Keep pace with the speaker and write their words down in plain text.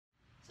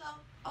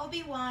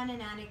Obi-Wan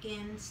and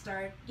Anakin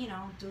start,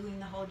 doing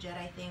the whole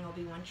Jedi thing.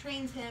 Obi-Wan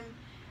trains him.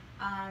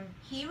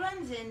 He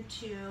runs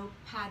into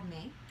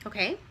Padme.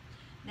 Okay.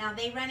 Now,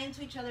 they ran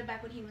into each other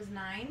back when he was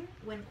 9,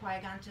 when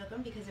Qui-Gon took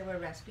him because they were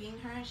rescuing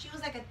her. She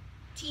was like a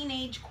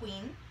teenage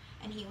queen,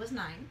 and he was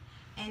 9.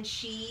 And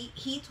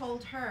he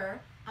told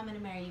her, I'm going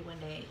to marry you one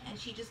day. And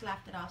she just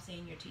laughed it off,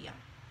 saying, you're too young.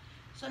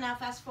 So now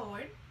fast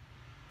forward,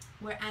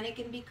 where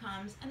Anakin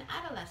becomes an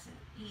adolescent.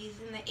 He's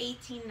in the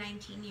 18,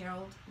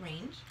 19-year-old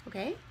range.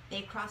 Okay.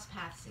 They cross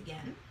paths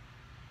again.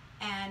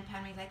 And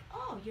Padme's like,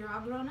 oh, you're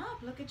all grown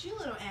up. Look at you,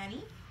 little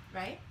Annie.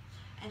 Right?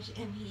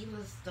 And he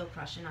was still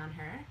crushing on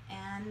her.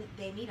 And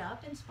they meet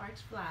up and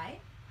sparks fly.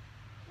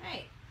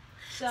 Right.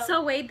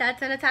 So wait,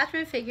 that's an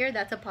attachment figure.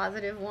 That's a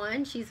positive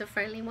one. She's a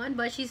friendly one.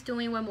 But she's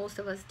doing what most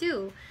of us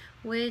do,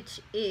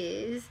 which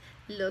is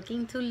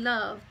looking to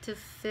love to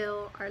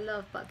fill our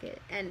love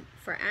bucket. And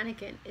for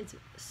Anakin, it's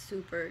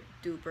super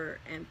duper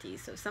empty.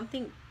 So if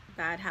something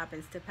bad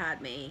happens to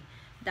Padme,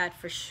 that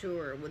for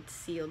sure would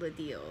seal the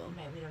deal.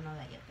 Right, we don't know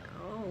that yet though.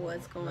 Oh,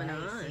 what's going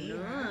on? See,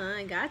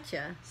 I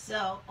gotcha.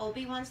 So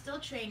Obi-Wan's still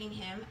training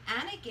him.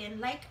 Anakin,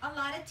 like a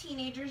lot of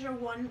teenagers or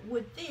one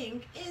would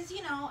think, is,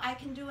 I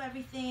can do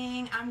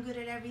everything. I'm good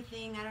at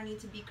everything. I don't need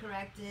to be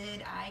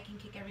corrected. I can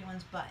kick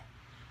everyone's butt.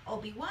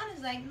 Obi-Wan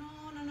is like, no,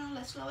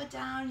 let's slow it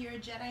down. You're a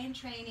Jedi in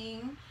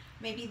training.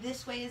 Maybe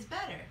this way is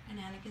better. And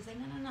Anakin's like,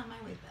 no, my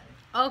way's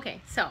better.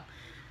 Okay, so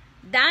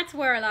that's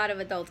where a lot of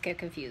adults get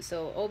confused.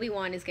 So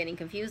Obi-Wan is getting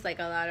confused like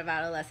a lot of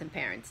adolescent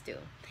parents do.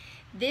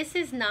 This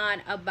is not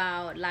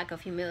about lack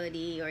of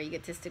humility or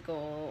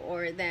egotistical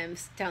or them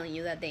telling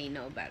you that they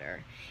know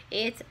better.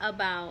 It's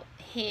about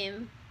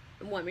him.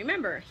 Well,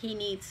 remember, he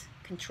needs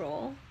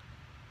control,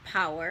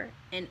 power,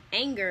 and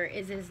anger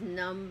is his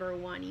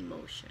 #1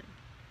 emotion.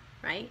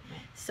 Right?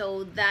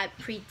 So that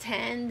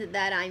pretend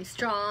that I'm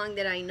strong,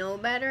 that I know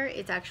better,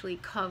 it's actually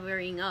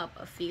covering up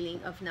a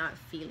feeling of not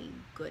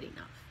feeling good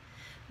enough.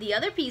 The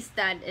other piece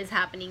that is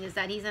happening is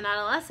that he's an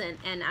adolescent,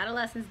 and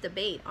adolescents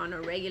debate on a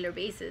regular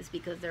basis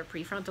because their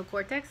prefrontal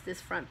cortex,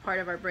 this front part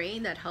of our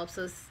brain that helps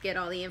us get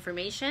all the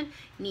information,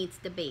 needs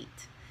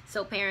debate.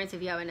 So parents,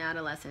 if you have an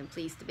adolescent,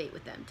 please debate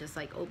with them. Just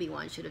like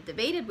Obi-Wan should have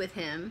debated with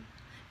him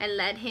and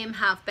let him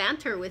have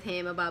banter with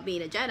him about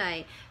being a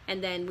Jedi,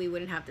 and then we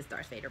wouldn't have this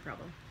Darth Vader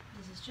problem.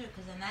 This is true,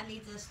 because then that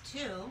leads us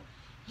to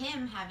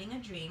him having a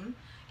dream.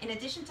 In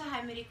addition to high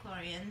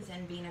midichlorians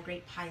and being a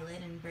great pilot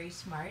and very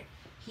smart,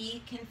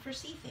 he can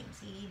foresee things.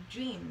 He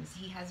dreams.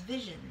 He has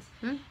visions.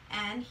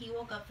 And he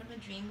woke up from a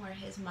dream where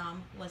his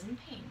mom was in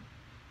pain.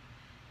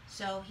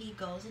 So he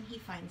goes and he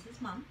finds his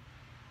mom.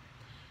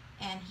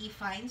 And he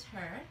finds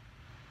her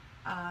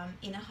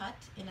in a hut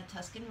in a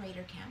Tusken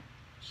Raider camp.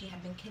 She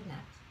had been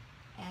kidnapped.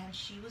 And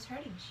she was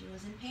hurting. She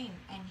was in pain.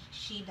 And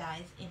she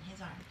dies in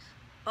his arms.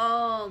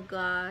 Oh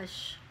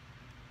gosh.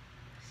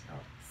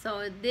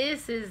 So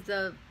this is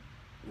the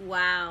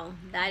wow,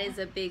 that is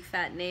a big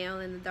fat nail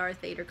in the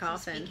Darth Vader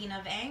coffin. So speaking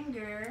of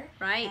anger,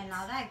 right, and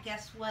all that,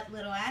 guess what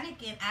little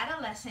Anakin,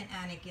 adolescent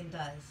Anakin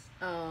does?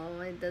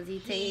 Oh, does he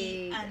take?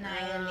 He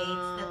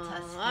annihilates the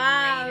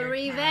Tusken Raider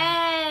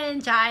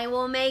revenge! I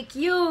will make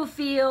you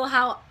feel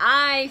how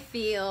I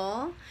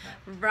feel.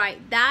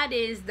 Right, that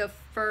is the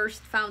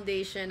first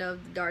foundation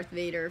of Darth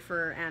Vader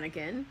for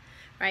Anakin.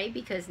 Right?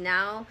 Because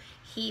now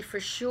he for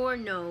sure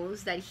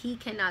knows that he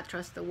cannot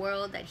trust the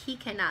world, that he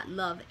cannot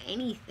love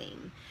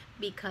anything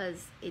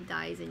because it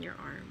dies in your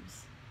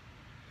arms.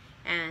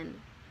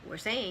 And we're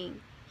saying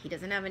he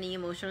doesn't have any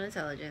emotional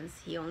intelligence.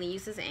 He only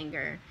uses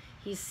anger.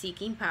 He's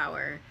seeking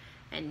power.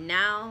 And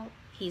now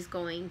he's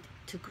going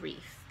to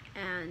grief.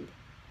 And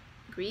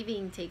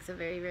grieving takes a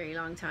very, very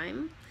long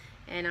time.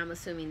 And I'm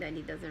assuming that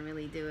he doesn't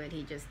really do it.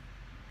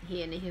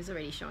 He's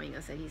already showing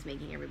us that he's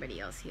making everybody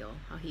else feel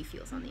how he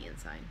feels on the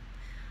inside.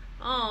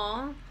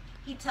 Aw,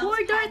 poor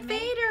Darth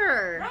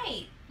Vader.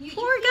 Right.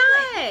 Poor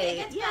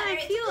guy. Yeah,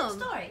 I feel him.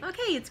 Story.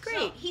 Okay, it's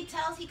great.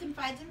 So he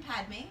confides in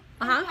Padme.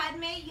 And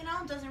Padme,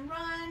 doesn't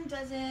run,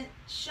 doesn't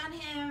shun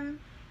him.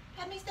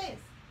 Padme stays,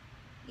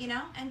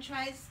 and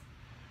tries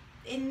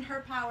in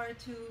her power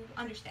to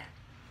understand.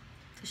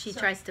 So she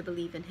tries to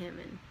believe in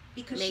him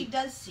because she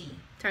does see.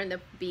 Turn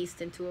the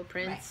beast into a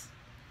prince.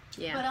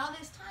 Right. Yeah. But all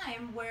this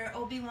time where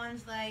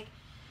Obi-Wan's like,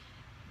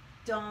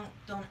 don't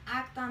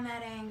act on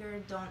that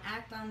anger, don't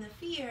act on the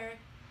fear,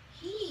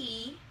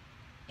 he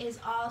is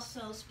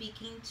also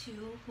speaking to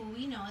who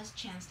we know as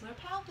Chancellor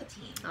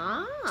Palpatine.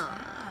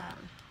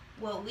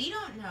 What we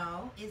don't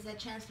know is that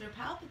Chancellor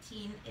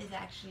Palpatine is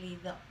actually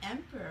the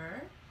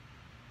Emperor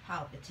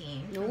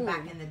Palpatine from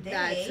back in the day.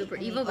 That super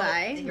evil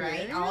guy.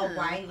 Right, yeah. all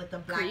white with the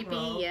black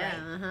robe, yeah,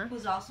 right,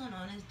 who's also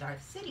known as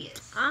Darth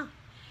Sidious.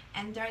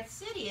 And Darth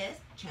Sidious,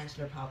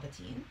 Chancellor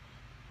Palpatine,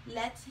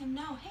 lets him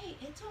know, hey,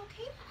 it's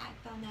okay to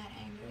act on that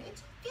anger.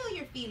 Feel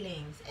your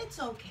feelings. It's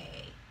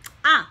okay.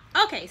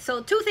 Okay.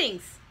 So 2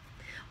 things.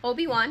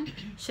 Obi-Wan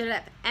should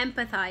have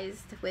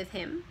empathized with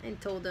him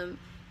and told him,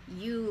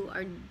 you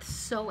are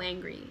so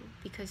angry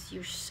because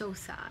you're so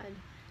sad.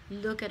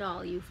 Look at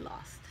all you've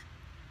lost.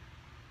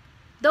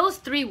 Those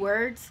 3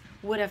 words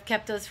would have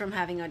kept us from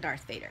having a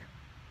Darth Vader.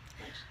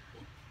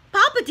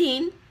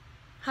 Palpatine,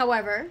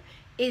 however,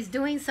 is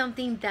doing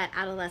something that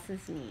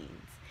adolescence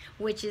needs,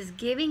 which is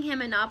giving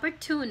him an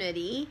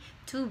opportunity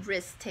to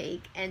risk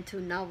take and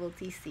to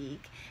novelty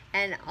seek,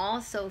 and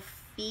also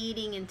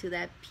feeding into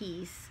that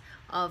piece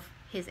of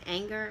his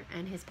anger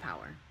and his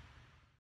power.